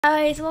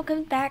Guys,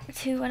 welcome back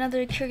to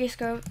another Curious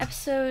Grove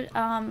episode.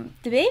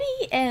 The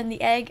baby and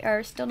the egg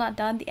are still not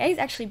done. The egg's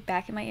actually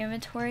back in my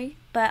inventory,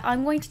 but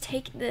I'm going to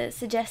take the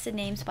suggested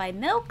names by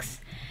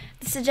Milks.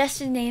 The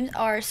suggested names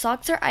are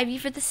Socks or Ivy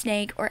for the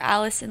snake, or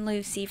Alice and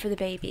Lucy for the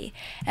baby.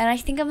 And I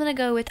think I'm gonna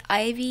go with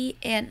Ivy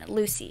and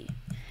Lucy.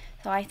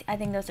 So I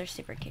think those are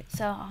super cute.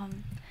 So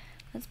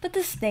let's put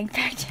the snake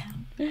back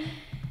down.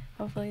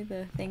 Hopefully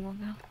the thing will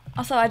go.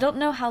 Also, I don't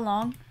know how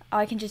long. Oh,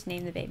 I can just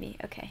name the baby.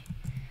 Okay.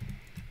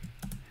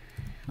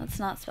 Let's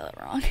not spell it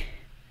wrong.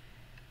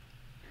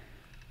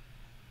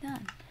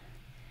 Done.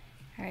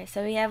 Alright,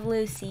 so we have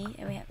Lucy,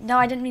 and we have... No,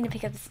 I didn't mean to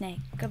pick up the snake.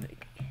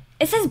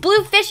 It says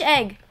blue fish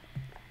egg!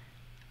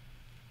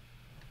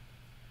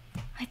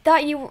 I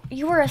thought you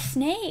were a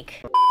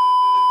snake.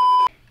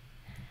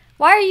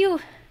 Why are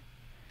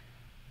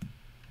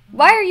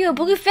you a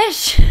blue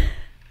fish?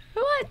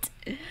 What?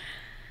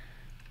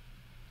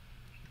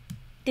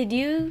 Did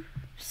you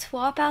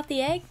swap out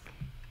the egg?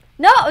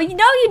 No, you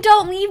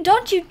don't leave.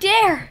 Don't you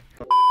dare.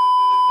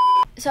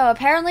 So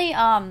apparently,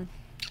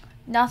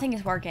 nothing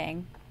is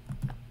working.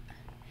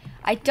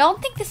 I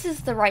don't think this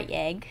is the right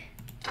egg.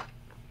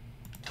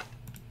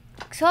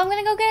 So I'm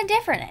gonna go get a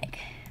different egg.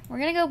 We're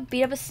gonna go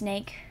beat up a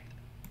snake.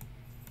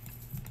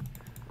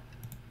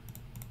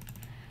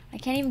 I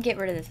can't even get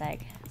rid of this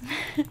egg.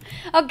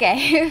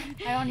 Okay.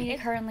 I don't need it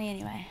currently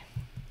anyway.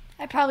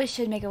 I probably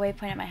should make a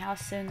waypoint at my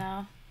house soon though.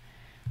 I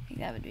think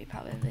that would be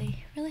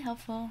probably really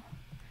helpful.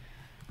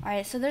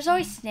 Alright, so there's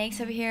always snakes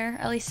over here.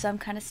 At least some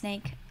kind of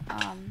snake.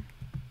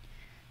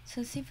 So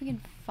let's see if we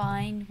can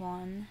find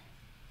one.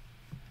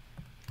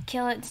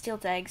 Kill it and steal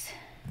its eggs.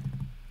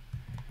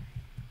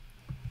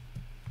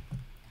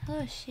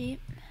 Hello, sheep.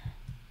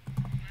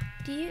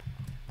 Do you...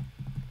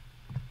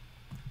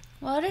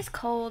 Well, it is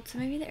cold, so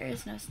maybe there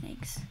is no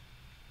snakes.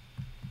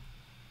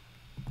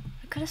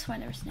 I could have sworn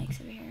there were snakes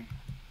over here.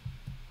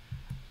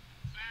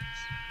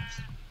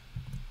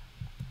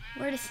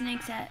 Where are the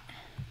snakes at?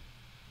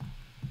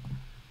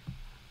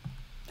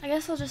 I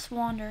guess I'll just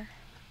wander.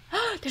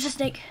 There's a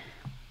snake.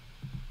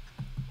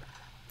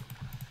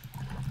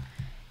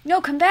 No,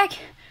 come back.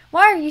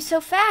 Why are you so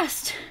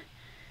fast?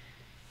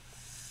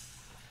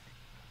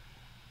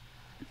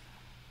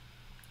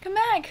 Come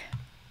back.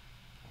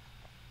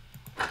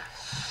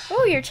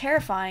 Oh, you're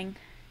terrifying.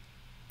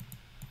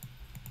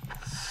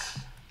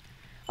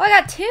 Oh, I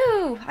got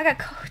two. I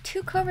got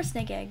two cobra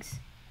snake eggs.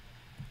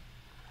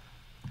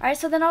 Alright,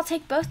 so then I'll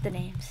take both the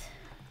names.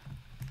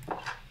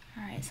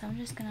 Alright, so I'm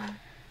just gonna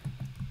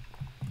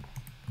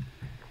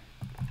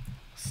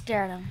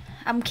stare at them.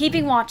 I'm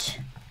keeping watch.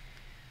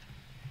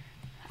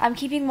 I'm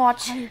keeping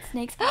watch.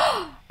 Snakes.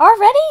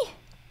 Already?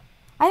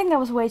 I think that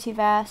was way too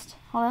fast.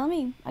 Hold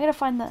on,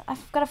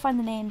 I've gotta find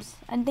the names.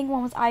 I think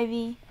one was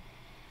Ivy.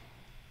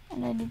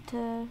 And I need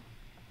to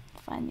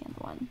find the other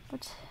one.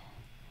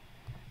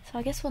 So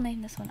I guess we'll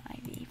name this one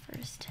Ivy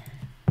first.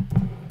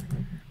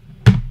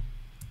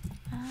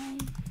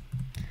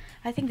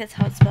 I think that's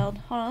how it's spelled.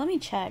 Hold on, let me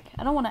check.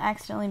 I don't want to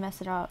accidentally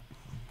mess it up.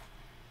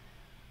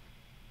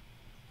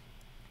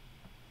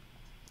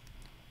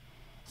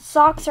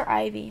 Socks or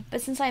Ivy,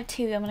 but since I have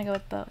two, I'm gonna go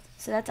with both.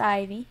 So that's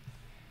Ivy.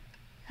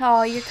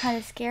 Oh, you're kind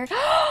of scared.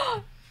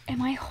 Am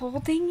I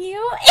holding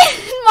you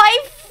in my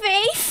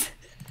face?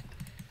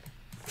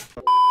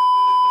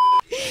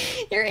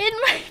 You're in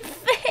my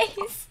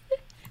face.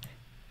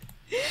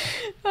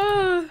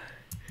 Oh,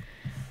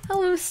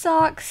 hello,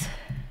 Socks.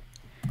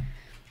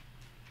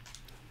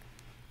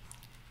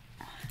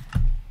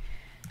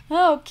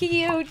 Oh,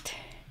 cute.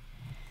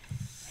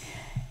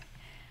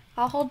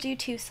 I'll hold you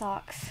two,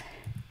 Socks.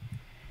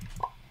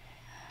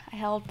 I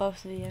held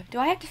both of you. Do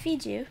I have to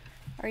feed you?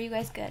 Or are you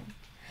guys good?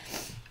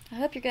 I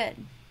hope you're good.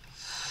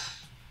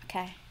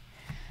 Okay.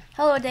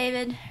 Hello,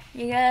 David.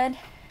 You good?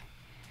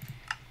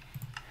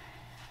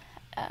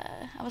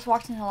 I was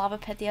walked in a lava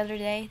pit the other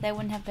day. That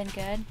wouldn't have been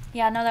good.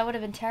 Yeah, no, that would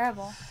have been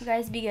terrible. You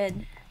guys be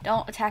good.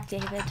 Don't attack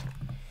David.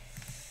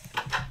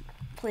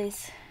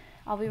 Please.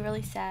 I'll be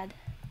really sad.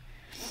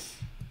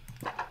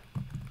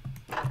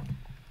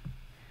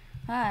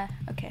 Ah,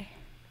 okay.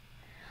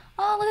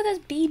 Oh, look at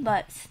those bee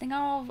butts. They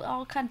got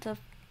all kinds of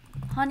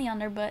honey on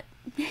their butt.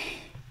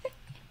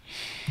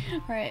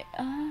 Alright,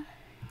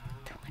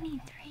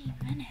 23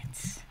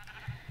 minutes.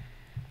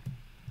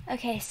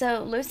 Okay,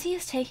 so Lucy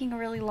is taking a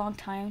really long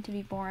time to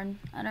be born.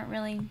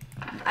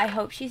 I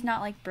hope she's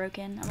not, like,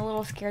 broken. I'm a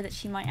little scared that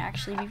she might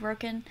actually be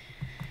broken.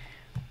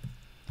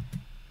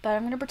 But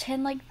I'm gonna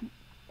pretend like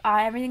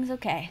everything's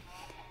okay.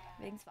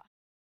 Everything's fine.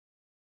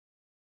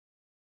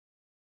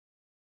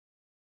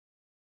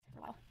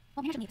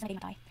 Well, maybe I should leave because my baby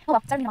might die. Oh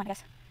well, 7 to 1, I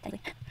guess.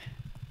 Technically.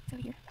 So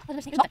here. Oh, there's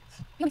a snake.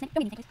 There's a snake.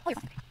 Don't need snake, please. Oh, you're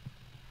fine.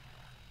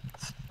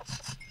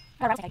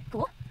 Oh, rattlesnake.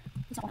 Cool.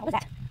 What's that one? What is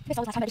that? I think I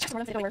saw this last time, but it's just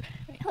a door.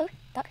 Hello,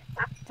 duck.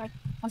 Sorry.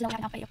 One's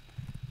not out, video.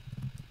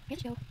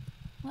 Here's Joe.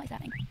 What is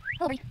happening?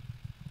 Hello, Bree.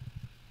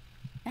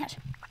 Ash.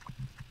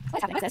 What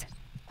is happening? What is this?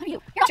 Who are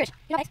you? You're an ostrich.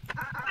 You're not nice.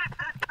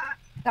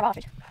 Got an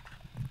ostrich.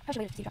 How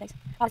should we see these?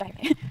 Oh, they're right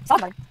here.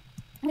 Stop bird.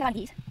 I'm gonna find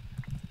these.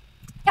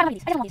 Yeah, I don't have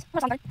these. I don't want these. I'm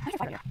not sorry bird. I'm gonna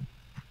find right here.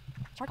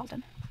 Shark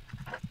Alton.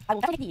 I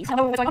will definitely get these. I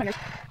don't know what's going on here.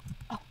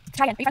 Oh, let's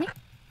try again. Are you friendly?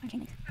 I'm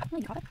changing. I'm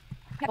going to drop it.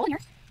 I got gold in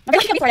here. I'm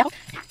going to kill me for it.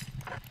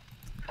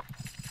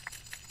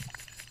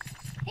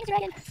 Hey, Mr.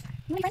 Dragon.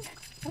 You want any friends?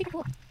 That would be pretty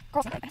cool.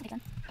 Girls need it. I can take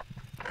them.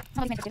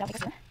 I'll leave my sister. I'll take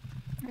her soon.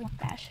 I'm going to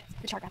bash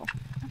the chart grapple.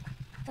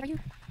 So are you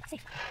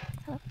safe?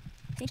 Hello?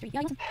 Stage 3. Yeah,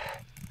 you listen.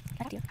 Can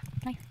I talk to you?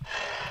 Can I?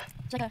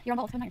 It's like you're on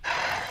both. Can we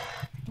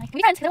be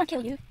friends? Because I don't want to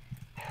kill you.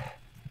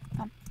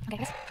 Okay,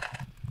 I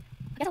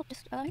guess I'll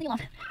just leave you alone.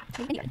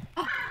 Maybe good.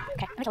 Oh,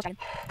 okay, I'm gonna kill this dragon.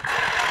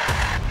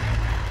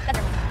 That's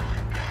terrible.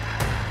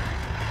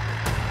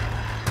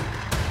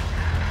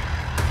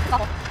 It's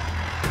awful.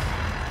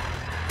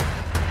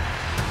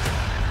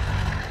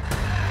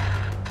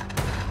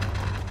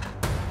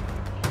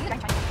 Maybe the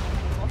dragon's trying to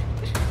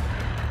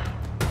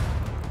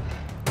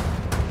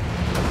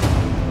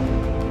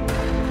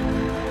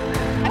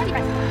I want to be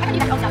friends. I can do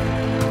that own stuff.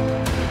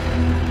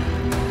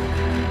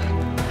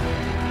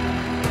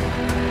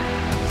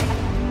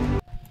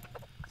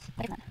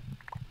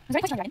 Was there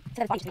any question on the dragon? So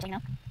that his body just you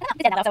know? I don't know.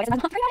 It's dead now though, so I'm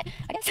not worried about it,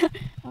 I guess.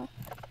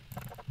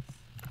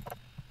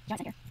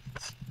 Giant here.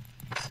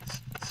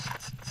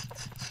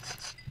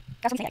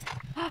 Got some potatoes.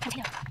 Oh,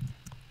 potato.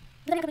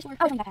 What did I go this for?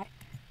 Oh, it's in my backpack.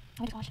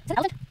 Oh my gosh. Is that an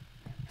elephant?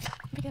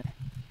 Pretty good.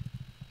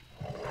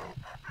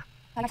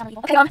 I got some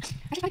evil. Okay, I should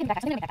probably get my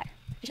backpack. Something in my backpack.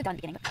 We should have done in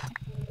the beginning, but...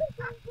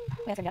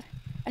 Wait, that's pretty good.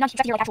 I'm not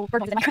expecting to hear like actual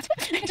bird noises in Minecraft.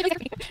 It's really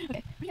scary.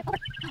 Okay. Where do you go? Oh,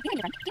 you need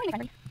a friend. You need a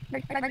friend.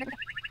 Bird. Yeah. There you go.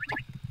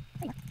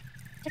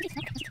 Just eat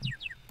snow.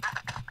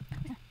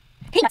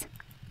 Peanuts!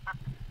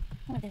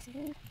 What this is?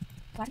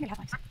 Glass and half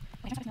lines.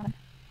 Wait, I'm them.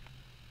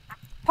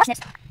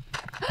 Parsnips!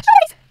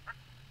 Strawberries!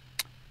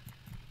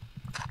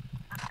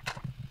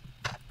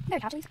 There,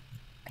 couches.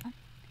 Come on.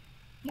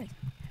 Here it is.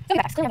 Go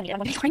get back. Still haven't eaten.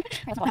 I'm going to be boring.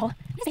 Alright, let's go.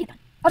 Let's say it's done.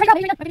 Oh, maybe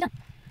you're done. Maybe you're done.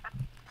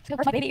 Let's go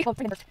birth my baby. Go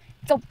friggin' birth.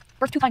 Go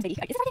birth 2 times baby. Is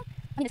this working?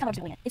 I mean, it's not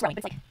doing it. It's growing,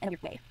 but it's like in a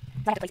weird way.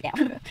 So I have to place it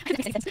down. It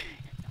makes any sense.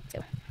 So,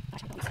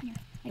 gosh, I put these in here.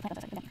 I need to plant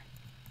those down here.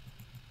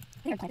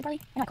 I think I planted barley.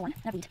 I know I got one. I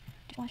have wheat.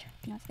 Just watch.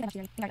 Peanuts. I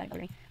think I got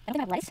berry. I don't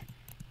think I have lettuce.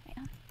 Right,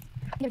 maybe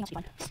everything else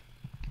will be fun.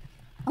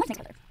 I want to make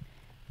it further.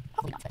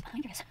 Hopefully not, but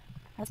I'm curious.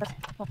 Alright, let's birth.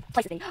 Well,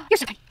 place the baby. You're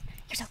so tiny.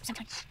 You're so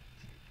tiny.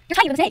 You're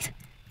tiny with the snakes.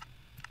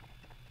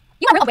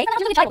 You want real weight? I'm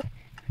not really a child.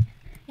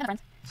 Yeah,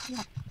 friends. What do you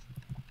want?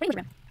 What do you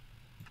want?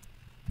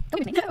 Don't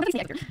be anything. What do you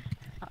say here?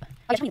 Oh,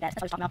 yeah, should we need that?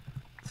 That's what I was talking about.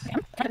 Okay,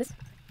 can I do this?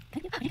 Can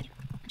I do this? I'm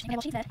just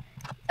well, she's dead.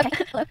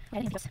 Okay, hello. Yeah,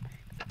 I didn't think this.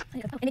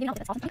 Oh, maybe not.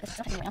 That's awesome. That's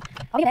not right now.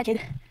 I'll be that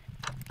kid.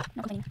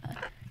 No complaining.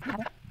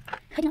 Apple.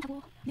 I do not have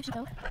a nip should go.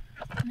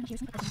 And then here's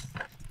some cookies.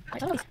 Alright,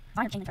 so always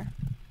iron chain in turn.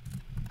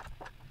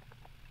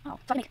 Oh, so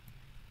I can make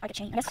like a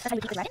chain. I guess that's how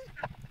you keep the dragon?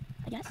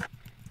 I guess.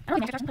 I don't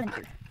really make it. Put it in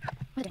here.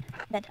 What's it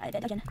in?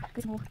 Bed again.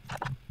 Cookies and wool.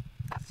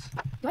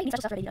 Do I need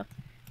special stuff for a baby though?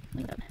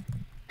 Leave it up.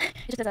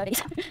 It's just as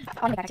babies.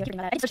 I'll make back here.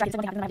 I just search dragons.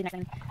 Something happens when I do the next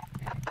thing.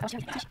 Oh, she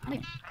already I'm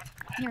leaving.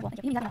 Here, well,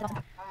 you need that. That's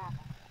awesome.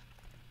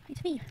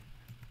 It's me.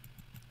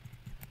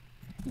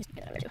 Just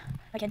get that over too.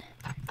 Again.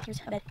 Here's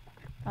a bed.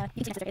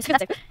 You can see next to the face.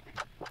 That's it.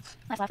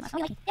 Nice. Oh,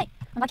 you like me. Yay.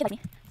 I'm glad you like me.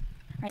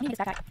 Alright, need this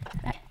backpack.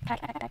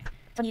 Backpack.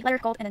 So I need leather,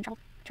 gold, and then travel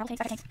tanks,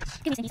 backpack tanks.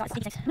 Give me stinky sauce,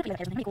 I'm gonna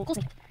be really cool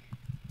snake.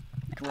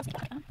 A cool snake.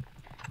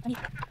 I need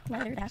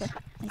leather, that's it.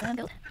 I need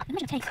gold. And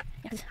imagine tanks. Yeah,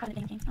 because how did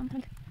it games? Wait,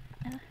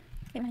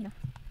 where do you go?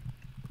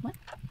 What?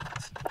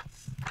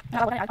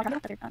 I'll grab it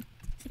up there.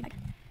 Sleeping bag.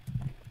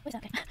 What is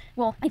that? Okay.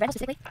 Well, I need red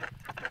specifically.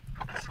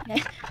 Okay.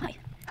 Hi. Okay,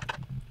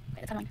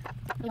 that's annoying. I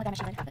really want that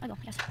machine bed. I will,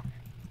 I guess.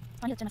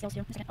 I need to gym my skills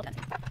too. A second. Oh, that's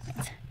it. Right,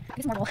 let's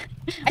get some more wool.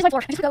 I just went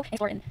floor. I just go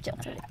explore and chill.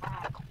 That's what I do.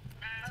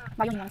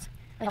 Why you only want us?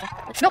 Really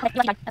helpful. No, lucky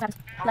guy. That's what happens.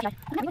 Lucky guy.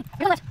 I'm not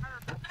you're left.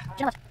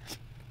 You're left.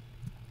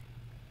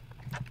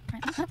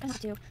 Alright, I'm gonna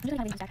do. I'm just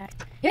gonna leave this backpack.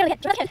 You're gonna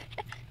get.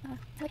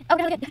 Oh, we're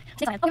gonna get.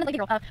 Stay silent. Oh, we're gonna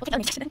girl. We'll take other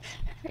names.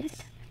 Where is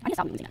it? I need to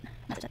stop losing it.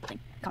 That's just a thing.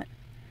 Comment.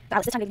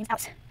 Alice. This time leaving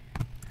Alice.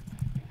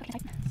 Okay,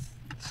 type.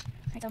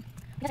 Alright, so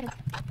we gotta go.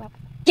 Wow.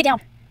 Get down.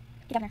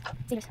 Get down there.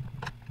 Save us.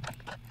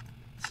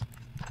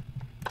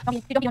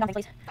 Don't be on nothing,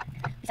 please.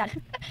 Be sad.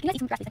 You guys eat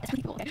some grass. That's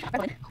really cool. Okay.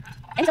 Right in.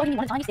 And so you need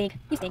one design.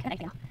 You steak. And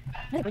anything now.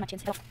 I'm gonna bring my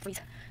chins. It'll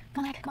freeze.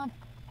 Come on, come on.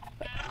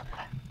 Wait.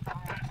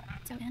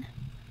 So again.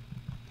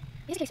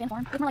 These case fan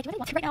form. It's more like, do I really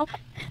want to right now?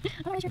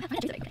 I'm not sure. I'm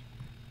gonna do that. Okay.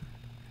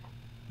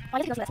 Oh, I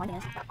guess it goes to that slime thing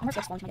is. I'm gonna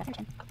start slowing to my gas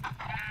chin. I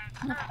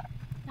don't know.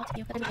 I'll take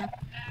you, but there's a can.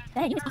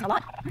 Dang, you must eat a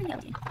lot. I don't know.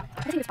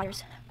 I think it's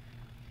spiders.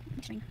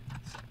 String.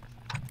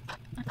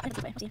 I did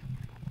this way. We'll see.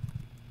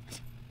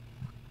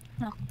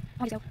 No.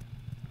 I'll just go.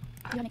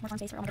 Do I make more farm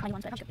space for all the tiny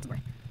ones, but I should put some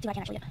more. See what I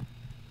can actually get.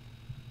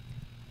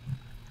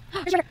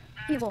 There's sugar!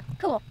 Beautiful.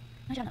 Cool.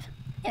 Not sure enough.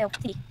 Ew.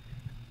 Sneaky.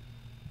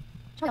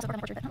 Should also work on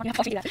the orchard, but I'm not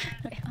gonna do that.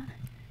 Okay.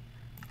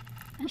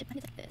 I should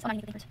get this. Oh, I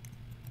need the thing first.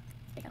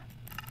 There you go.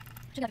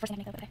 Should get the first thing I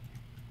make though, but okay.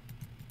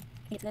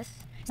 I think it's this.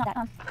 It's not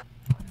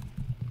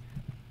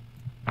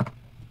that.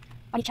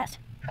 Body chest.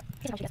 I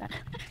guess I should get that.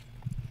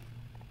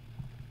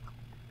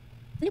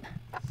 Loop.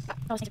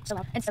 Oh, this thing's so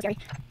loud. And so scary.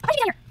 How'd you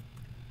get down here?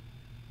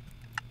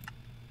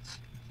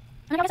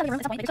 I'm gonna probably have the room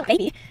at some point, but you're still a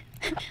baby.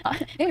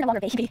 Maybe you're no longer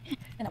a baby. Then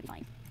that'll be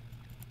fine.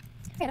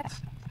 Okay, back.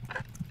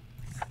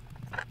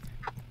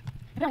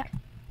 Put it back.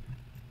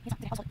 He's not.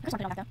 Okay, I'll slow it.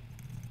 just want to put it on back,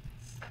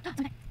 though.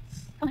 Okay.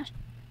 Oh my gosh.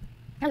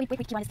 Apparently, we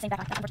keep on the same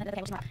backpack. That's unfortunate.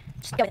 Okay,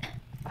 we'll just go with it.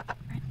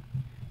 Alright.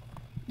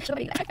 So, I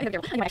think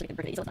I might actually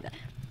pretty easy, so it's not bad.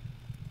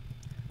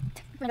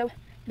 We're gonna go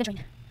venturing.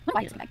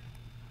 Why is this bag?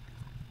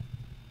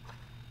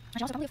 I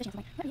should also probably fishing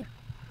something. What are you?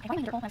 Okay, why am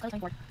I here? Oh, I'm close to my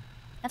board.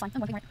 That's fine.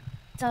 I'm working on it.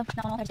 So,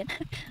 not on all I just did.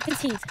 Look at these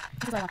seeds.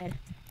 This is what I wanted.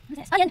 What is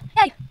this? Onion!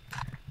 Yay!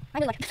 I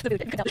really like the food. You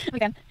can tell. We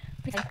can.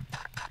 Pretty exciting.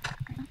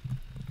 Alright, well.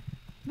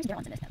 There's different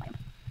ones in this biome.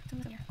 So,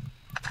 what's over here?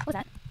 What was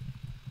that?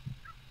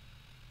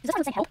 Is this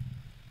one the same hole?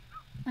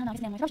 I don't know. It's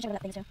an animal. I should check out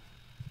that thing too.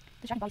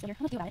 The dragon body's over here.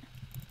 What do you about it?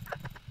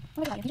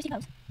 What do you see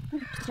those?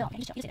 Just chill. Okay,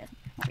 just chill. You see those.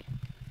 I'll read.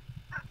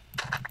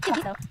 See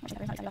one though. I'm sure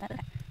there's not about that.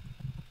 Okay.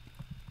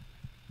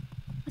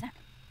 What's that?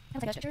 That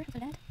looks like a structure. What's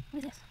that? What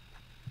is this?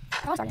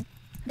 They're all starting.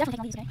 I'm definitely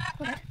taking all these, okay?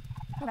 A little bit.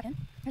 A little raccoon.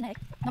 There's an egg.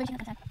 No, you've seen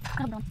that last time.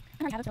 I don't know one.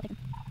 I already have it, so I'll take them.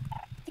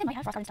 I think I might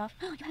have frost garden stuff.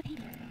 Oh, you have a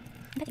baby.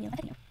 I'm petting you. I'm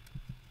petting you.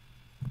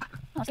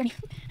 Oh, scare me.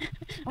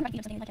 I wonder if I can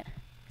eat something like it.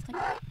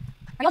 Like,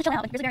 are you all chilling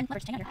out? Like, grizzly bear and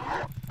leopards hang out here.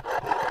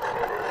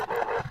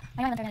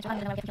 I know I'm not very much. I don't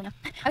even know what I'm now.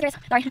 I was curious.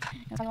 Sorry. It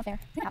was probably unfair.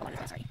 We're gonna have a lot of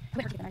these already. We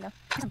better keep them there, though.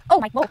 There's some. Oh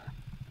my, whoa. This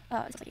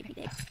looks like a pretty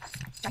big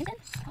dragon pen.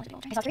 Oh, it's a big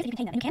old dragon. So I was curious if you can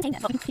tame them. And you can tame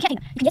them. Well, you can't tame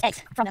them. You can get eggs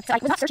from them. So I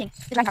was not searching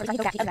the dragon powers. I need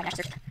to go back to the other dragon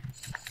and search it.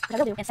 But I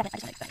will do in a second. I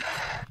just want to explain.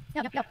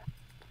 Yo.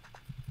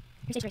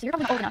 You're safe, so you're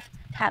probably not old enough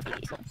to have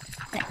babies. Well,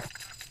 anyway.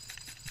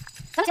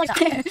 So I'm just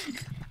like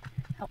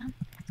oh, I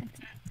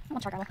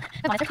want charcoal.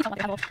 Come on, it's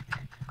really cool.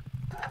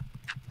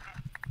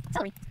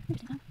 Celery.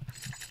 Interesting, huh?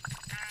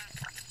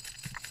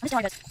 This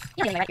one goes.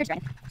 Yeah, anyway, right? Here's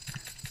dragon.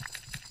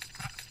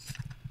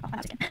 Oh, I'm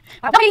not just kidding.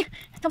 Wow, Tommy!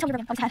 Don't tell me you're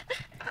broken. I'm sad.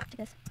 Take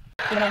this.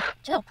 Give me a minute.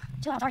 Chill.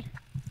 Chill out, sorry.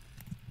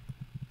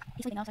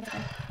 He's sleeping now, so I guess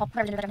it's well,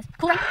 whatever's in the dragons.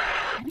 Cool, right?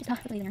 Alright, let me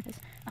just put these in there.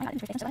 I got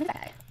interface, so I'm in the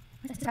bag.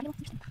 What is this? Is this valuable?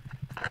 Interesting.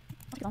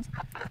 I'll take the bones.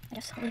 I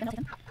guess. I'll leave them. I'll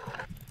take them.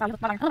 Wow, you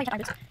look modern. Oh, wait, iron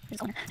boots.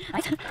 There's a corner.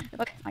 Nice. The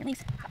book. Iron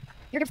links.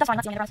 Your group stuff's fine.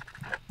 Not seeing any other ones.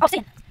 Oh,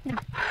 Stan! Look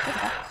at him. Take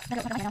this stuff. I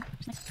got my now.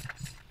 Which is nice. Is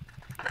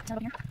that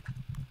over here?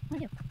 What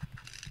are you?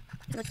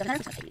 It's like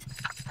 700% babies.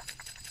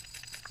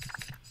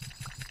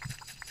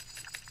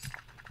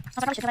 Also,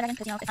 I probably should try that again,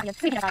 because, you know, it's not good.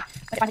 We can outside.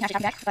 But if I can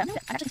actually back, but I'm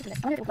actually just I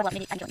wonder if it will level up.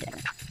 Maybe I can kill him in a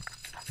second.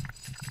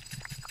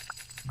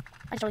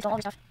 I just totally stole all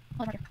your stuff.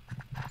 All over here.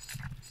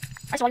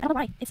 I stole it. I don't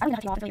know why. I don't even have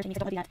to do all the failures and so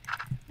don't want to do that.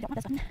 I don't want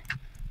this button.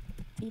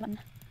 The button.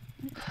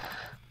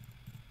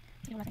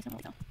 I don't want to say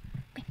so.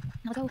 Okay.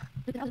 Now let's go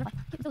loop it out of the way.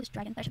 Get the village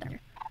dragon. I should have done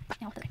earlier.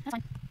 No, that's okay. That's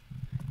fine.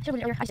 I should have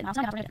done it earlier. I just didn't know.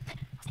 So I'm going to have to remove it.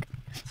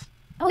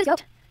 Oh, this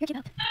goat. You're a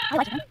cute goat. I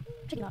like it, huh?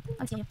 Check you out.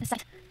 I'm seeing you. This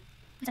sight.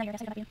 I'm telling you, I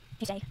guess I got you.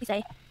 Please say. Please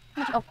say.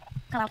 Oh,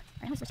 kind of loud.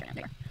 Alright, I'm just there.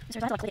 So I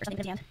have to like click or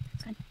something near the end.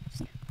 Let's go ahead. Just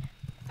think.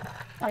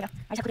 Oh, there we go.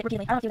 I just have to click it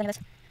repeatedly. I don't know if you do any of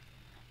this.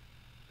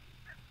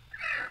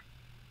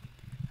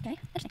 Okay,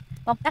 interesting.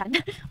 Well, that happened.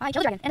 I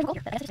killed a dragon, and it will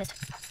here, but I guess it exists.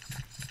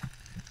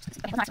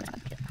 Okay, let's not actually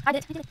I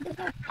did it.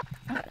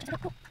 Yeah. Okay,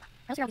 cool.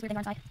 I also got this weird thing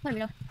on inside. What a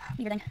weirdo.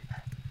 Weird thing.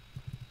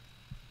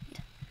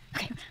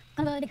 Okay,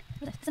 kind of big.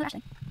 What is this? This is an ash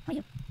thing. How are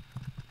you?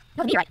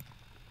 No, the meteorite.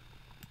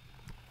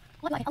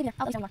 What? Okay, I'll be there.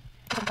 I'll let you more.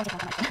 Okay, don't take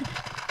more time.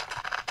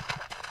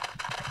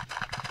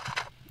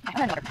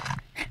 Okay, I'm gonna order.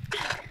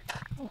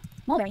 Oh,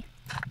 mulberry.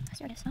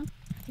 There it is. Oh,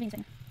 it's being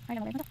sitting.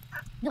 Alright, mulberry. What's up?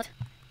 Millet.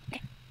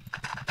 Okay.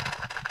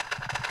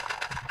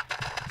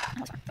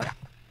 Oh, sorry. Okay.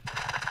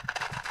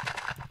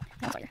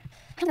 No, sorry. I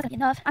think that's gonna be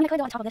enough. I'm gonna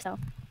go on top of this though.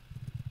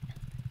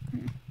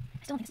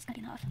 I still don't think this is gonna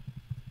be enough.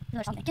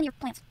 There's something. Give me your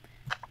plants.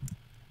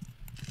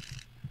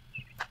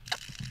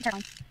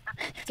 Terrifying.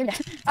 Screw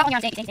that. Oh, you're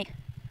on stink.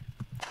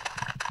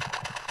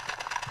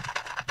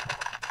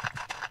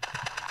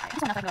 Alright, I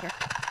just want enough to go here.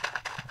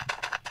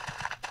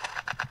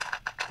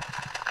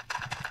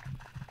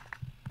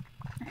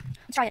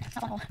 Let's try it. It's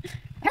not one hole.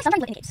 I heard some trying to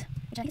lick in caves,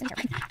 which I think is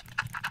terrifying.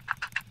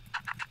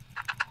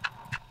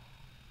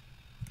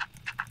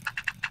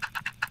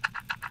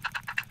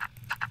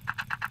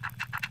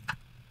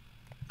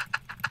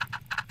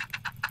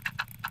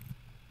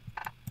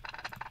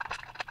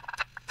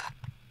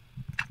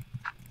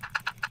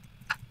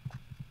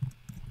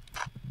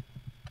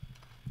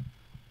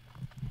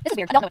 This is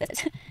weird. I don't know what this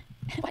is.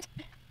 What?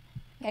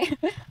 Okay.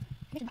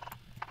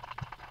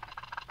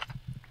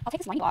 I'll take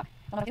this slimy block.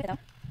 I don't know what to do with it though.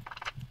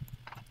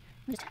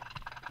 I'm just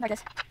like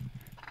this.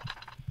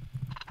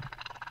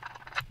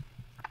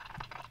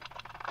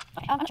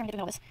 Okay, I'm not sure I'm going to get to the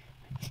middle of this.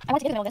 I want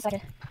to get to the middle of this so I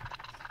could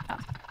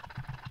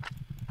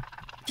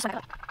just back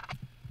up.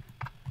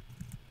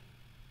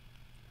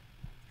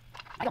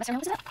 I don't necessarily know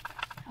what this is.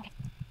 Okay.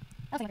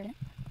 I don't think I'm doing it.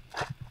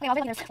 Okay, I'll be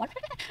like there's water.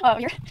 Oh,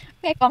 here.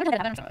 Okay, well, I'm going to try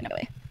that. I don't know. No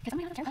way. Because I'm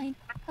going to have a terrifying.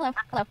 Hello.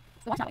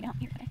 The water's not way down.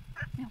 Here, okay.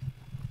 No.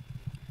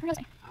 Where goes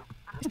I?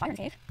 There's some fire in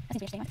the cave. That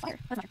seems to be interesting. Fire.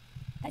 What's mushroom?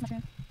 That is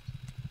mushroom.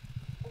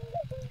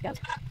 Goat.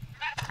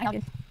 I know,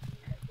 dude.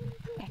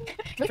 Okay.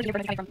 It's really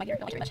pretty coming from my ear. I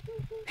don't like it very much.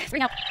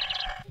 Freaking out.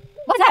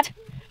 What was that?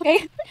 Okay.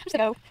 I'm just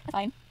gonna go. That's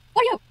fine.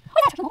 What are you? What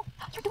is that?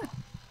 You're adorable.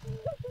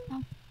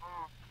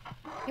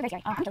 You're very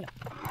scary. I'm killing you.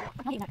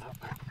 I'm not eating that.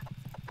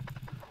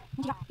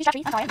 You shot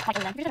trees? I'm sorry. I'm not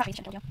killing them. You're just trees.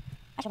 I shouldn't kill you.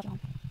 I should let you home.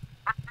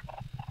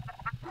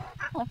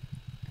 Hello.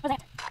 What is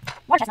that?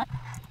 Water chestnut.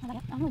 Oh, not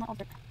yet. Oh, not all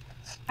dirt.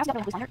 I also got a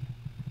little boost on dirt.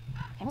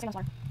 Okay, let's go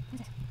water.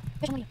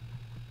 Fish and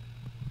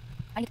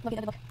I need to look at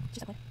the book.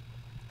 Just a quick.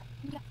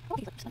 Yeah. Oh,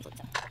 these look just so.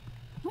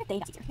 Where are they?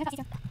 That's easier. Yeah, that's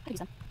easier. I could use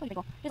them. That would be pretty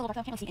cool. There's a little dark,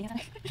 though. Can't really see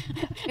anything.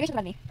 Maybe I should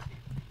go me.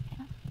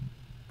 Okay,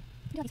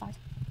 do all these flowers.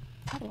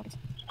 I like the orchids.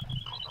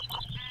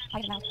 I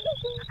get them out.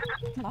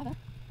 There's a lot of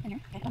in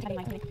here. Okay, I don't have any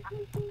mine.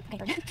 Okay,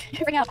 bird.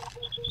 You're freaking out.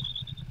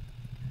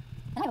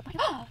 And I have a bunch.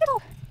 Oh, there's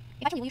all.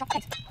 Actually, will you drop the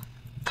eggs?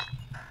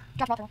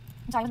 Drop the water.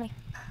 I'm sorry, literally.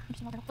 I'm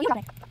just water. Will you drop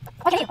it?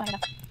 Okay, oh, no.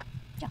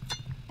 Yeah.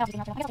 That was easy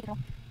enough. I guess I'll take the girl.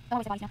 Don't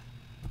waste the bodies now.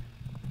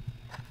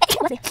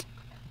 Let's see.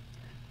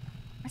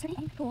 Where's there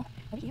anything cool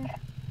over here? We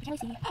can't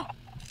really see.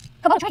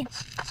 Komodo dragon!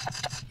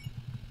 That's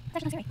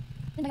actually not scary.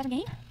 Didn't know you guys were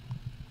game.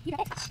 You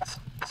got it.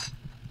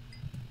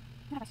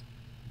 Not ours.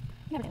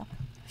 You never do. We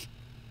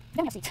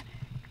don't have seats.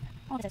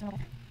 All of this is a little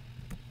bit.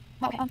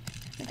 Well, okay, no,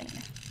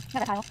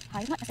 that tile. Hi,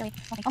 not necessarily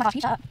one thing. Oh my gosh,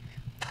 shut up.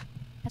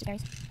 That's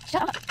berries.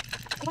 Shut up!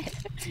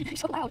 You're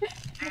so loud.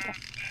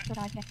 So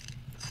loud, okay.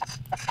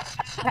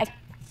 Alright.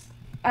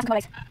 I have some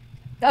Komodos.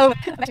 Go! I'm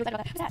actually excited about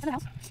that. What's that? Something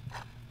else?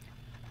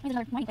 There's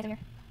another mining place over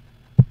here.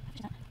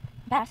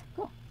 Bass.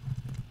 Cool. Alright,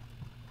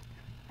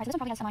 so this one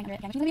probably has some mine under it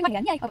again. Which means we might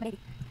again. Yay! Oh, baby.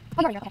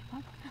 Oh, you're okay.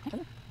 Well, I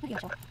told you. Not you,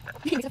 chill.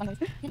 You make some fun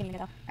noise. You didn't even go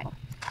though. Alright, well.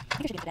 I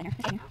think we should get to the dinner. Let's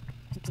get in here.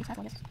 Some seats. That's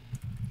all this.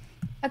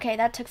 Okay,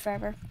 that took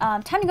forever.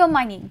 Time to go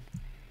mining.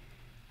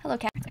 Hello,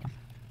 cat.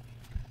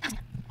 Ow.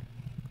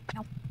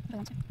 I'm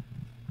going to. I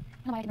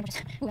don't know why I didn't remember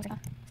this. Ooh, that's like a.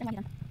 Send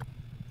them.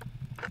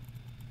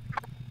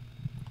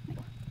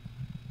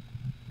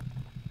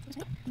 This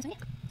way? This way?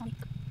 Zombie.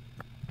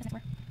 That's next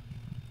where.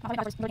 Oh, my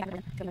brother's looking at it.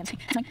 Go to the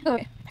I'm like, oh,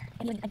 wait.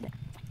 I need it. Let's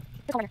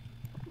go over here.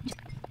 Just.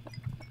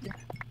 Yeah.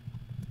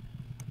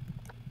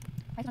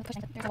 Right, so push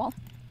things. There's a wall.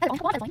 There's a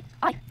wall. There's a wall.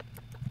 Hi.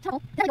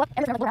 Temple. There we go.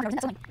 Every door around. Isn't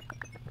that something?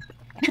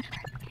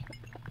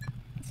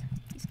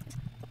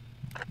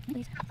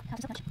 Please. How's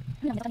this so much?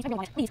 No, no,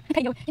 no, please.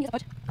 Okay, go. You need so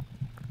much.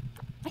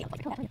 I can't play.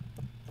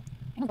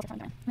 I'm going to go for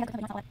the I'm going to go for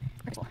the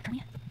purposeful. Come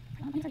here.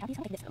 I'm going to go for I'll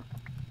take this though. I'll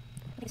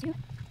take this too.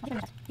 I'll take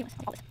this. Give us. I'll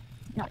take all this.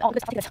 No, all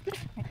this. I'll take this.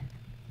 Right.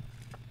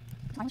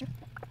 What's my answer?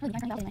 I'll need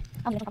it anyway.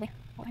 I'll need it probably.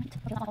 Oh, I need it.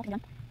 Okay, I'll be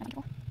done. I'm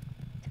beautiful.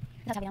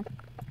 That's how we done.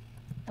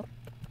 Oh,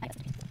 I got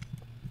this.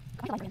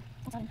 I like it again.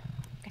 That's all in.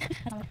 Okay,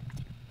 that's all in.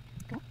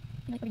 Cool.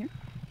 You like over here?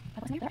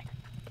 What's in here? Alright.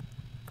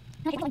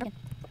 No, I can't put it in.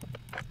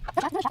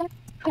 That's not. I'm going to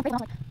break the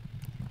mouse.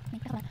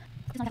 That's all in.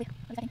 This is not heavy.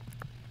 What is that thing?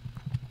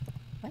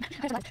 What? I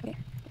just realized. Okay.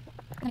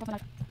 I'm going to go for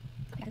another.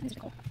 Okay, this is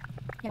just cool.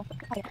 Yeah,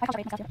 okay. I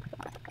concentrate myself here.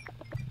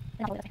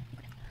 They're not really that way.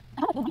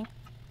 I'm not going to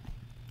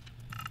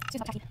She's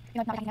not tacky.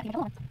 You're not tacky. You're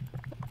not tacky.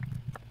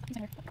 He's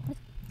in here. What is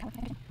color?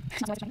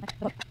 It's not so much.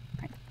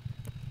 Alright.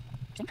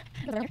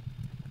 Interesting. Go there.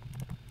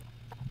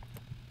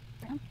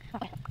 Right on.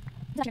 Okay.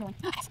 This is actually going.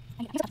 Yes. I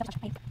need to touch.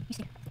 Hey, you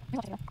see. There's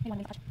lots to go. Maybe one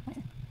to touch. What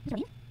is it? Is it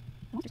green? The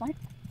monster's water?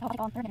 Oh, I'll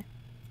take all. They're in there.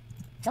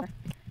 Silver.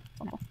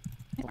 Silver metal.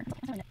 Maybe water.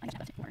 I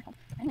got it. Water.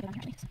 I'm going to go down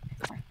here actually. It's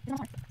water. This is not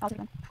water. I'll take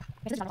one.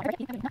 Wait, this is not water. No.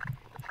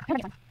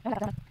 Everybody's fine. No,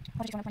 that's not.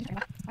 I'll just join one.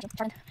 Watch it.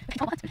 Jordan. Okay,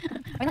 hold on. Wait,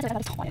 that's it.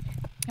 That's all. I mean,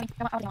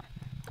 I'll do one.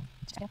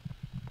 Just check it out.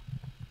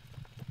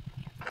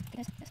 Take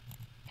this.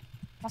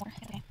 That's water. It's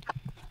okay.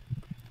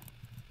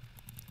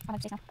 I'm going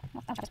to chase now. No,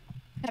 I'll try this.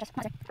 I'll try this.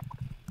 Not there.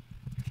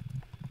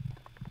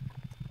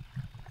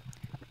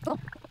 Cool.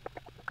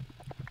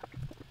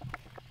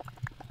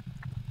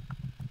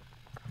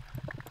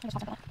 I'm just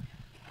watching.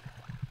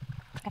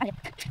 Okay, I did.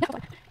 No, hold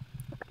on.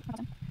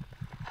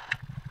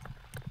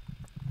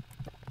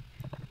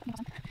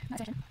 Not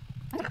station.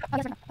 Okay. Oh,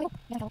 yes, no. Oh,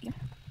 yes, I go here.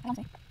 I don't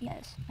say.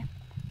 Yes. Yeah.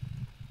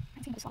 I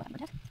think this is all that I'm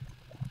going to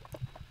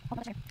Oh,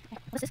 that's here. Okay.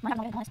 What is this? My I'm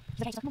not really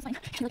She's okay,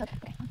 she's like,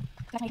 okay.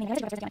 That's my evening. I don't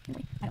see it.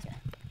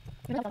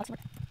 You're really good.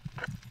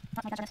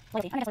 Not my consciousness.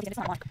 Lazy. I guess lazy. It's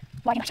not one.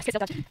 Why can't I just get so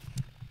good?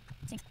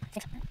 Six.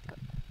 Good.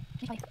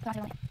 She's probably put on to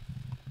the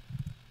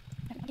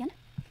again.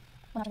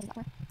 Well, not just that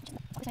for.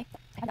 What say? Say,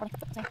 I'm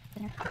say,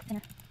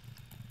 dinner.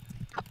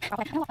 Okay, I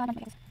know what I'm going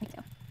to I need to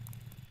go.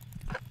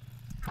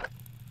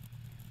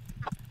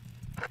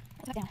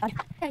 Let's back down.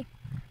 Hey,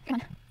 come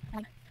on.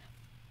 I'm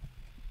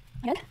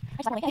good? I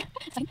just walked away. Hey,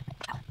 second.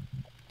 Ow.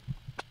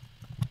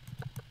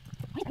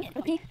 Wait a minute.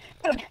 Okay.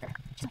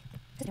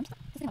 Systems.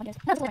 This is what it is.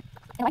 No, this is what it is.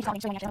 And lights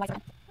talking, showing actually the lights are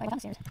on. Right,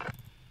 what's downstairs?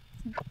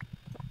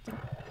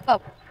 Oh.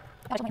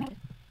 That was something happened.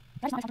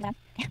 That is not something bad.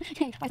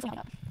 Hey, why is it something like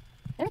that?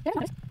 There,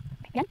 notice.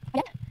 Again.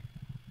 That's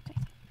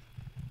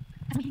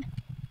me.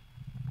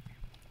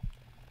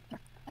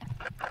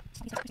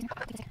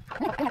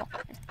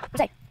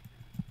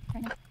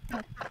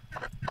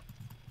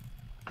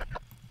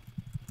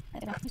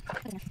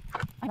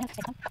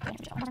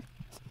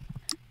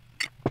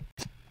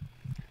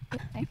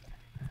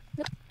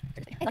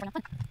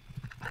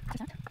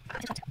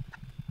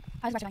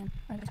 I was rushing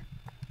my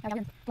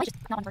own. Light just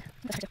not one word.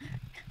 That's true.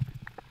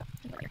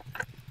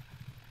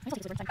 Let's take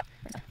this word inside.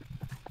 Okay.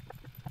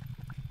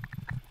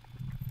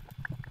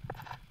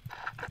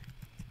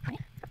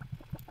 Nice.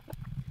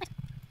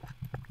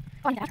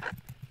 Oh, I need that.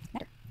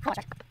 Matter. Oh,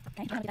 check.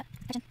 Okay, you want to do that.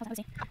 Attention. How's that? Let's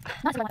see.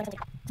 Not zero, it's not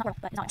purple,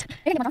 but it's not it.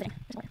 You're going to get one other thing.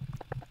 There's water.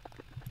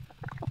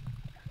 Cool.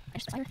 I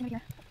just fire thing over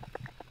here.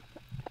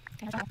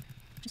 Okay, how's that?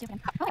 Just see if I can.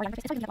 Oh, yeah,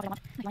 it's like what I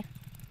want. Anyway.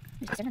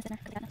 Just nothing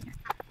there.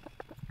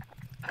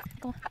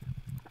 Cool.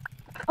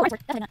 Oh, right,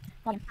 definitely not.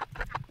 Volume.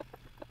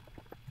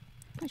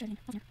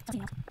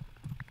 Something else.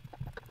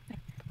 Okay.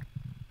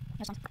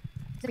 Yeah, songs.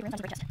 This is a big room,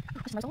 sounds like a chest.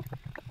 Just some rose gold.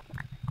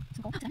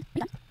 Some gold. Are you done?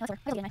 No, that's over.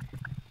 I gotta get anyway.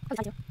 Oh,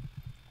 I do.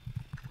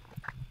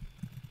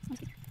 Oh, it's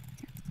here.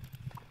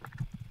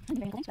 I'm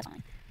doing things, but that's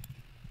fine.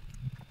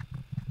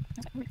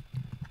 That's quite weird.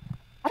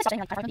 I'll just stop saying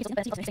like, I don't know, but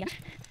it's again.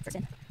 First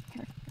in.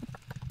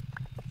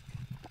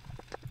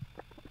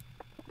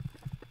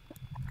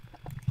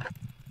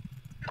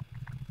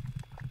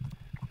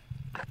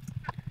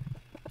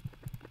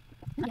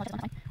 No, just one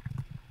time.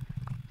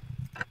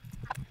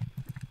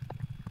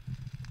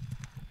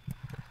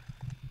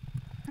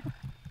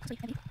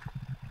 Maybe.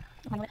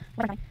 Oh, what am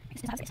I doing?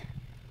 It's not serious.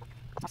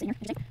 Not sitting here.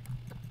 Interesting.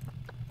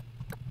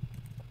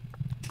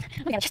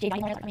 Look at that shade. I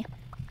know what me.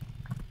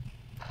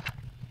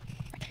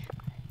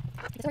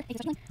 Take this sword. Take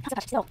this sword. Not so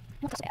fast. Still.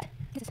 No, so bad.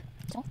 This is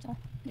still.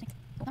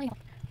 Interesting. Well, how do you know?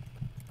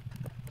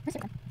 Where's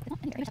it? It's not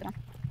in here. Maybe it's on.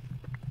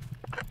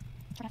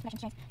 Try to match.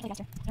 Take faster. There's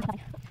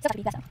nothing. Still have to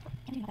be best though.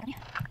 Can't do nothing.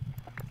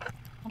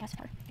 On gas.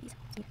 Power. Please.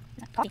 Speed.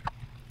 Is that coffee?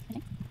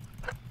 Anything?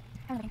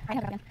 How am I looking? I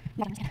know what I'm doing. I'm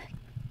not gonna stand.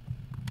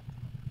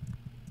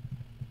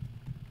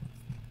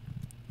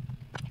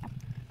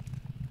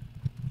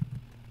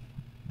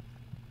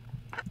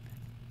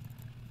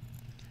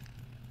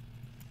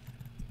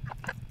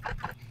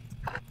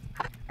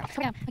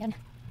 Again.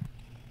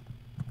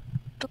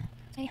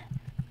 Say.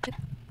 Shoot.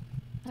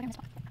 Look at this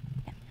one.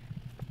 Yeah.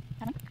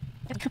 Nothing.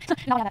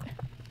 Not that.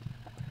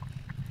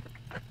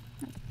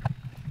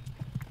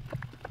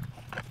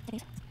 Take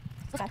these.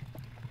 So sad.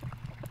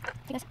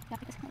 Take this. Yeah,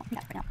 take this. No,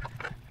 right now.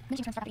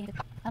 Machine turns start being good.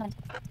 I don't know.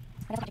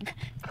 I guess I'm getting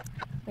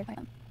weird by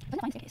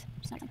doesn't find staircase.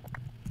 Just not fun.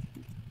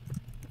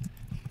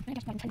 I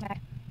guess I can take my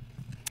back.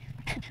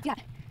 Yeah.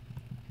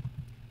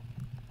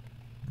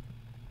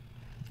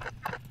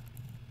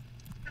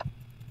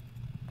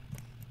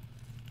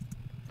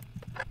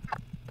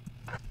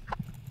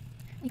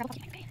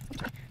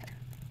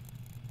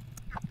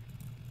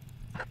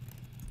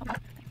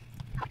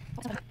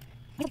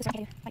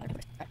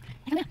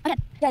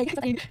 Yeah, you can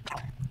stop eating.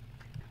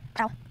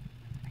 Ow.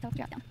 I fell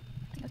down. I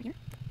think it was here.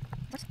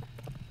 Whoops.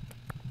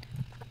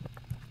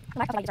 The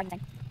lack of light is like insane.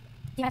 Do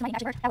you have my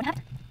magic bird? That wouldn't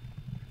happen.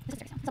 This is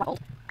serious. It's not old.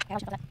 Okay, I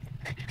should know that.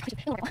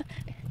 It'll work.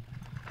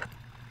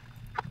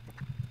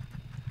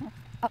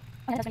 Oh,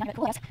 yeah, that's really not good.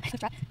 Oh, yes. Let's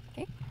try.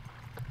 Okay.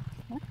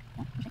 No,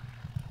 interesting.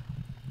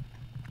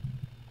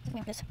 Just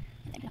wait for this.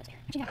 And then, actually,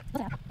 yeah.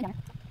 Look at that. In there.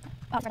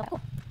 Oh, it's right.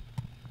 Cool.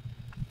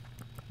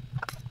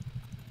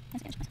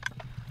 That's good.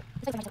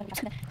 This is like a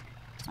just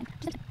fine.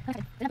 Just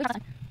okay. Then I'll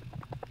put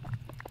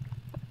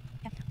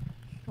yeah.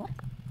 Cool.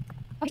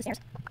 Oh, he's stairs.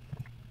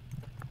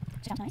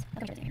 Sounds nice.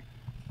 I'll go here.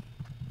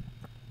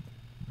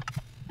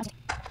 Okay.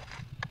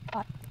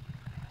 Oh.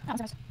 That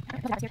was nice.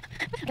 Here.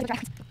 Okay, the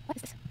dragons. What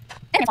is this?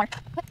 Enemy farm.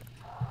 What?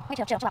 Wait,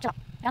 chill. I don't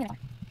need more.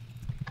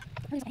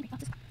 What is angry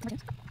boxes?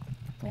 Emergence.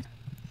 Weird.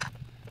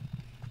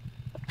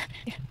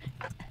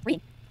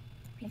 Read.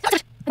 I got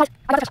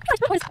the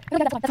what is?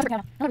 Look at that one. That's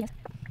not no,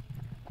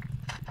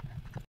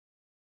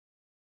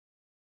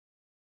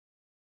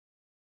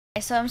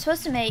 okay, so I'm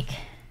supposed to make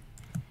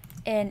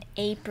an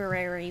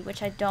apiary,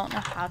 which I don't know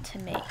how to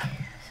make.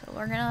 So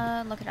we're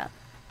gonna look it up.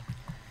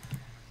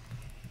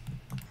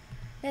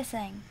 This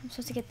thing. I'm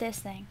supposed to get this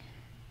thing.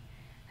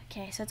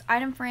 Okay, so it's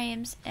item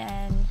frames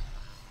and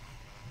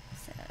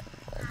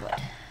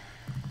wood.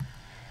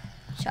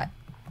 Shut.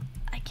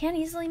 I can't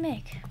easily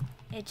make.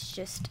 It's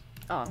just,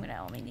 oh, I'm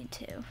gonna only need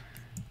 2.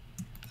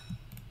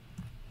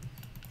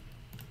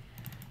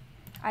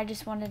 I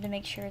just wanted to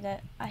make sure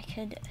that I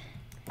could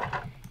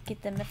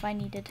get them if I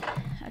needed.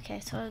 Okay,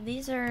 so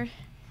these are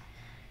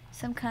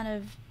some kind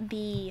of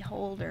bee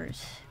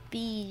holders,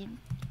 bee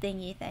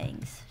thingy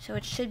things. So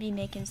it should be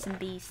making some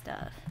bee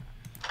stuff,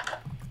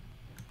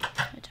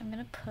 which I'm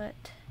gonna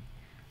put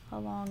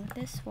along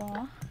this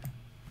wall.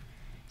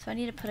 So I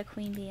need to put a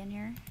queen bee in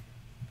here.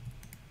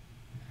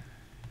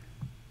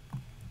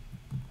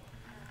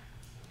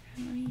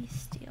 Let me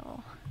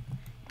steal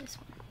this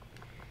one.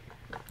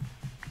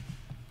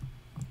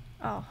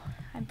 Oh,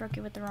 I broke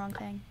it with the wrong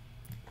thing.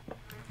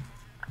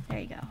 There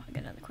you go. I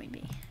got another queen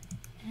bee.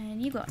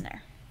 And you go in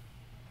there.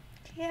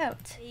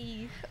 Cute.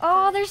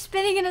 Oh, they're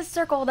spinning in a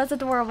circle. That's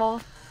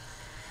adorable.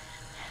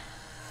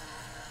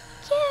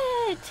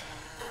 Cute.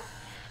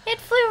 It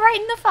flew right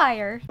in the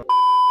fire.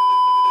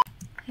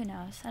 Who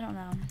knows? I don't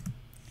know.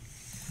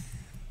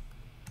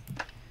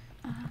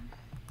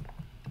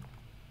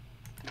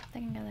 I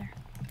can go there.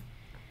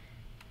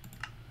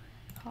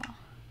 Oh,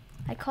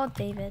 I called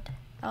David.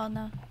 Oh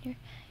no,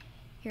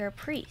 you're a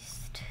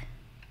priest.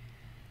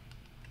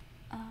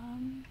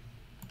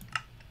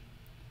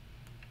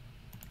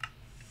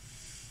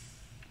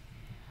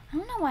 I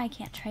don't know why I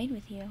can't trade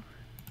with you.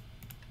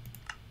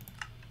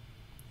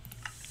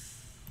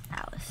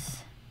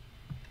 Alice.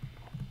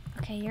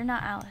 Okay, you're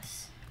not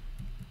Alice.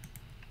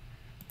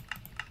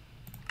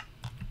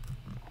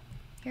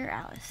 You're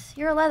Alice.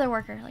 You're a leather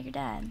worker, like your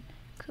dad.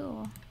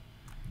 Cool.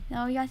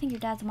 No, I think your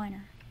dad's a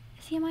miner.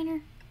 Is he a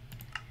miner?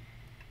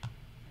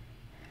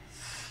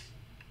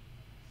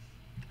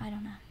 I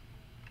don't know.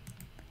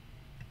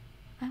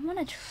 I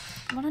want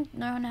to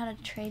learn how to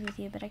trade with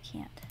you, but I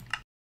can't.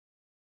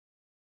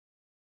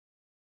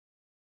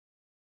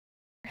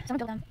 Someone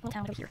build a little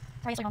town over here.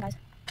 Sorry, it's guys.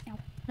 Now,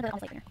 I'm gonna build it on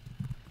this lake here.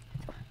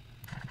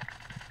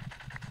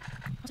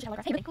 Let's go.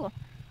 Hey, really cool.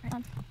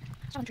 Alright,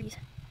 some trees.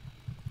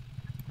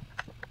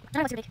 No,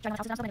 let's do giant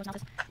houses, not so many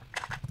houses.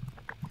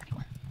 Okay,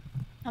 cool.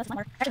 No, it's not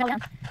more. Actually, no,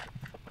 down.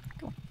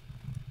 Cool.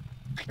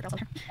 The girl's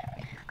over there.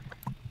 Okay.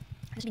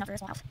 This should be enough for a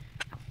small house.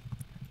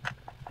 Oh.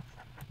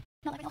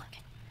 Not that real.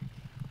 Okay.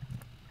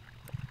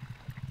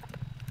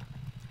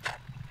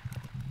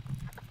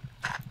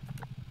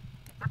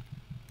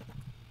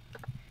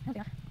 Oh,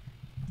 yeah.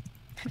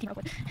 Keep up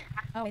wood.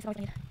 Oh, wait, so I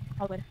need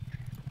all wood.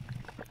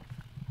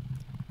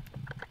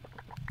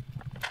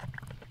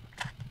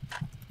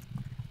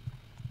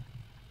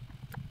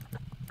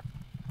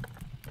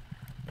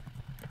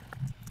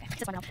 Okay,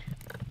 this one now.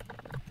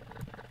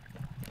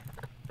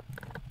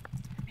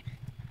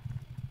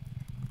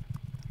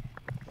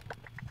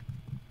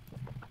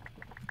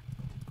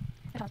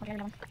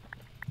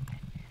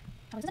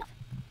 Oh, is enough?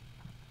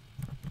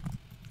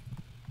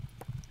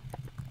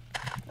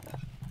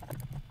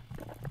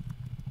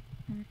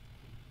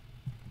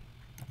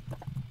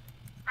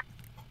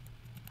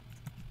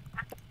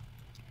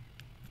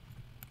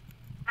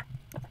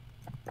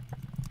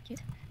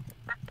 Cute.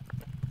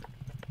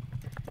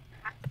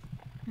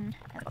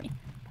 That's funny.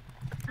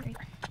 Okay.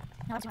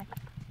 No, that's too high.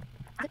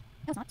 Is it?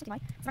 No, it's not. It's too high.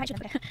 It's right,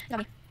 shouldn't. Okay. Got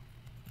me.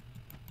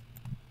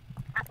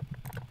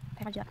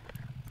 Okay, how'd you do that?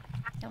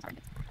 That was hard.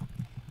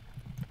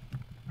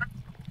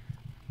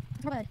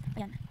 Let's more wood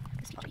again.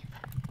 This keeps me.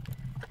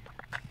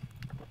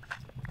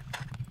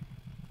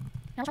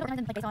 Now, we'll try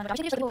to like based on the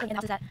usually the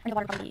houses that are in the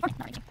water probably farming,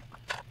 not ranching.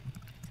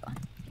 Let's go on. Do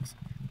this.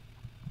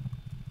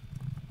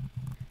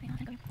 Hang on,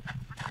 hang on.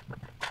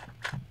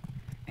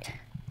 Right.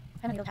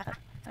 I'm gonna go half up.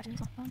 So actually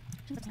useful.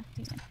 Shouldn't let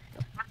use again.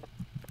 Build.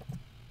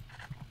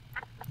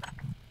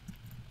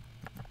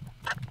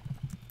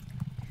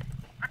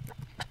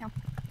 Now.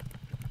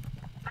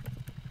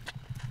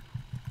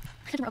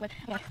 More wood.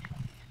 Okay.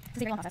 This is a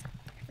very long process.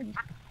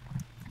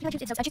 I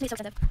choose it so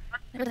expensive.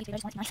 I really do, I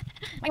just want it nice. I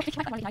want it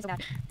to be nice so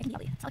bad. I can be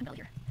ugly. So I can build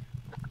here.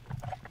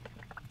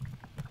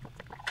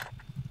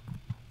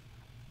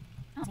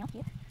 Oh, snail,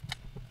 cute.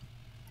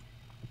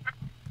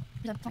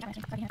 There's a plant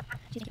right here.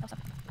 She's cute also.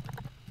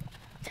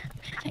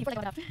 Okay, before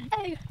they go up. Hey!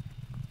 I guess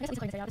at least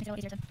clear this area out. It makes it a little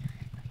easier to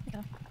make a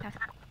path.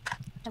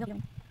 Which I will be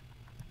doing.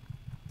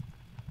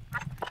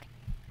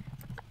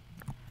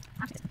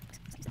 Okay. I'll do this.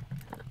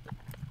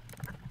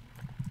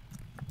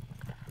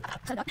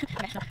 Set it up.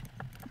 Okay, no.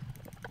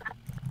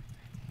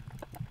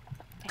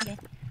 Okay.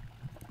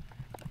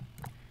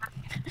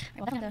 Alright,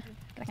 well, definitely have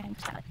to go back down and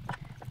just cut it.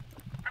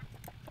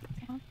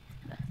 Okay, hold on.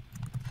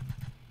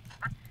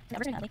 So, we're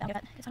just gonna leave that way,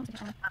 but it's not something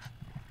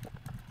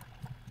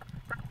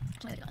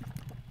actually, do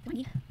I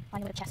need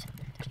finding a bit of chest to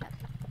actually that?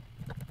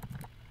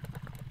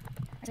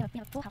 Alright, so we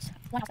have a full house.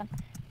 One house done.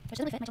 Which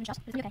doesn't really fit my children's house,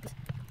 but it's okay, because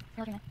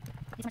we're looking at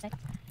these more stay.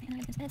 And then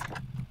everything's beds.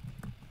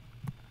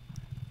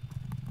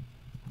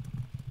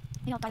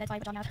 Maybe I'll dye that by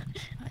what I'm out.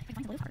 If I can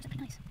find the blue flowers, that'd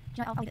be nice.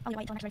 You know, I'll leave it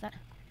white until next raise that.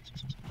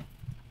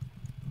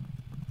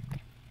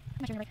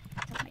 I'm not sure you're right.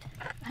 So it's right.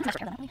 I'm not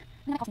sure that. I'm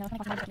gonna call some notes. I'm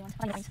gonna call some notes if you want.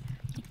 I'll need rings.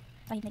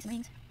 So I need to make some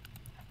rings.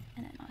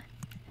 And then,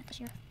 push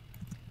here.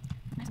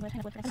 I have some wood. I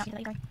have wood, but I forgot to do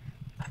that either.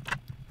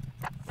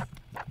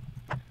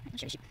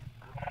 Alright, let's shoot.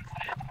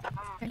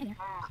 Very in here.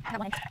 I got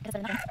one egg. Because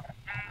there's nothing.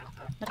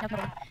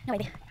 No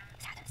baby.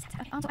 Sad.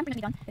 Okay, so I'm pretty much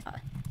be done with, her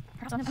house.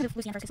 I'm gonna move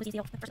Lucy on first, because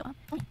Lucy's the first one.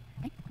 Tell me.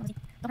 Okay? Lucy.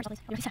 Don't hurt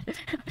yourself, please. I'll be really sad.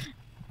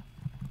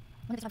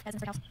 I'm gonna get some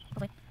peasants for your house,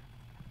 hopefully.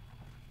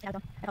 Yeah, I'm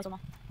done. I got so long.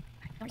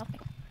 Alright, don't hurt yourself. Okay,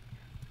 cool.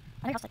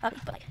 I know your house like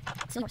ugly, but like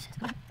still yours.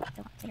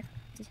 So stay here.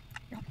 This is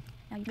your home.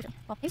 Now you usually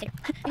well, you stay here.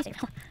 You stay here.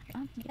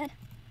 Here, make your bed.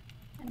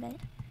 I'm in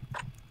bed.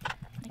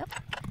 I'm gonna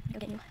go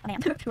get you a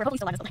man. Who are hopefully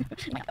still alive or something.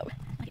 You might not know.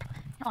 Okay.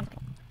 How long is it?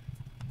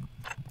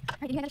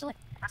 Alright, you guys just live.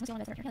 I'm still on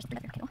this here. Just put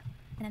it up here. Okay, cool.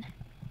 And then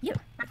you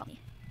follow me.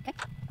 Okay?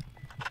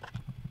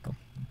 Cool.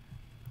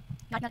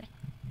 Got it.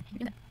 You're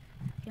doing good.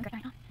 You're doing great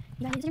right now.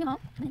 You guys, this is your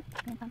home. Come in.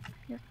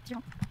 Here. This is your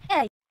home.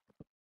 Hey!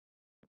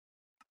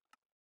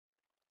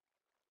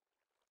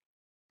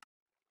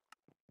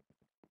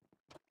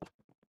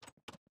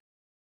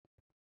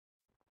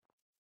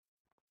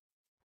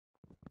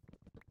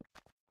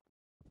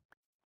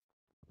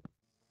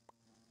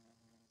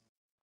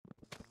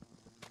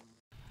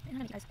 I'm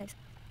gonna make you guys face.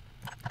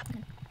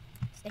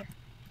 Stay here.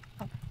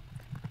 Home.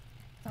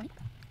 Follow me.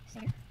 Stay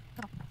here.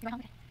 Come on. You're right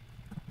home. Okay.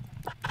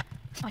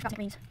 Oh, I forgot to take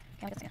greens.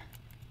 Okay, I'll get this again.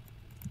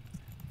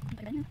 Put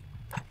it in here.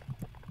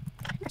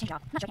 I'm gonna change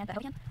job. I'm not sure I can, but I hope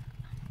I can.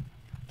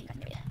 Okay, you guys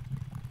can get it.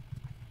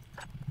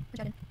 Where's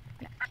Jordan?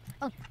 Come back.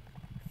 Follow me.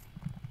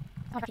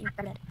 Oh, I forgot you. Grab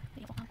a bed.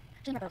 Beautiful.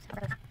 Just grab those. I'll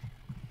grab those.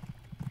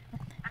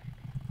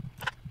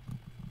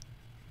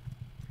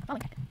 Follow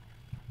me.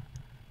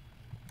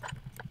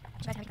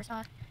 You guys have your first,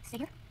 stay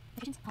here.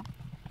 Patience. Home.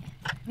 Okay.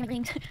 I'm gonna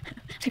bring to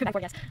go back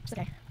for yes. Just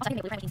okay. Also, I can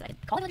make a blueprint so I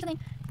could call it a village or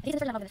something. I think it's the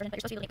first time I've been but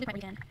you're supposed to be like a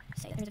blueprint where you can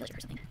say that there's a village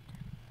or something.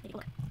 Maybe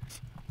look. So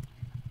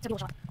people will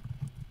shop.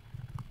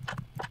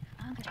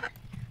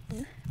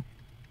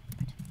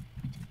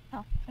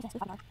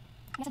 Yes, $5. I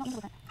guess I'm not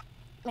even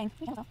lame.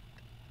 You can go.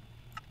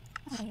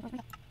 Okay, where's my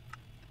go?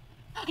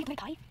 Hey, can I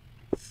die?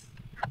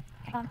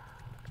 Okay, I'm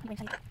going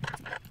to tell you.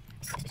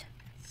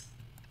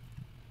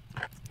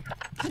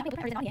 He's not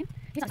the game.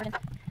 He's not the virgin.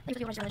 Let me put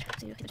your register village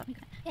to the job.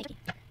 Yeah, Yuki.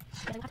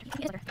 Yeah, we'll have to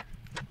use it.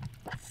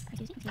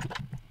 Excuse me.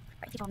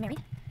 Right, he's all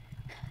married.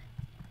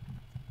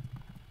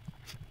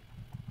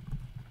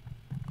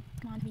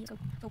 Come on, please, go.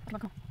 Come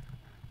on.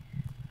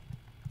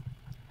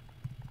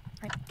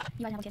 Alright,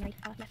 you guys know what's getting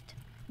married. Left.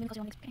 Moving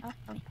closer on next. Okay,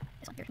 follow me.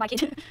 This one, here. My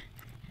kid. Okay,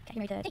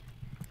 you're married to Dave.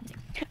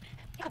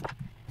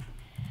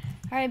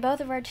 Alright,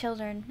 both of our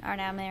children are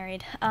now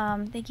married.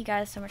 Thank you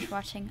guys so much for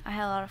watching. I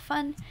had a lot of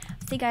fun.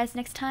 See you guys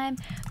next time.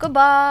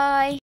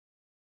 Goodbye!